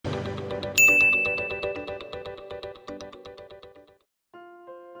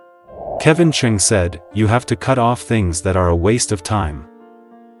Cheng said, "You have to cut off things that are a waste of time."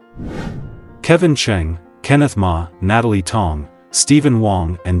 Cheng, Kenneth Ma, Natalie Tong,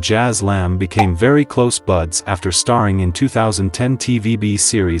 Wong and Jazz Lam became very close buds after starring in 2010 TVB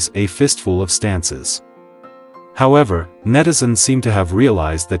series A Fistful of Stances. However, netizens seem to have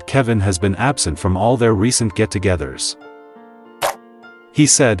realized that Kevin has been absent from all their recent get-togethers. He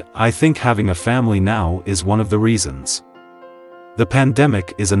said, "I think having a family now is one of the reasons. The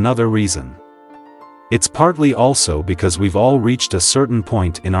pandemic is another reason. It's partly also because we've all reached a certain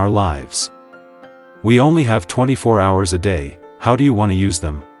point in our lives. We only have 24 hours a day. How do you want to use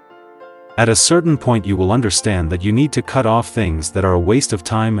them? At a certain point you will understand that you need to cut off things that are a waste of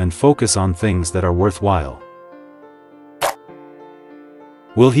time and focus on things that are worthwhile."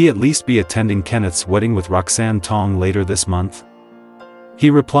 Will he at least be attending Kenneth's wedding with Roxanne Tong later this month? He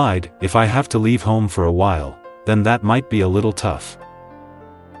replied, "If I have to leave home for a while, then that might be a little tough.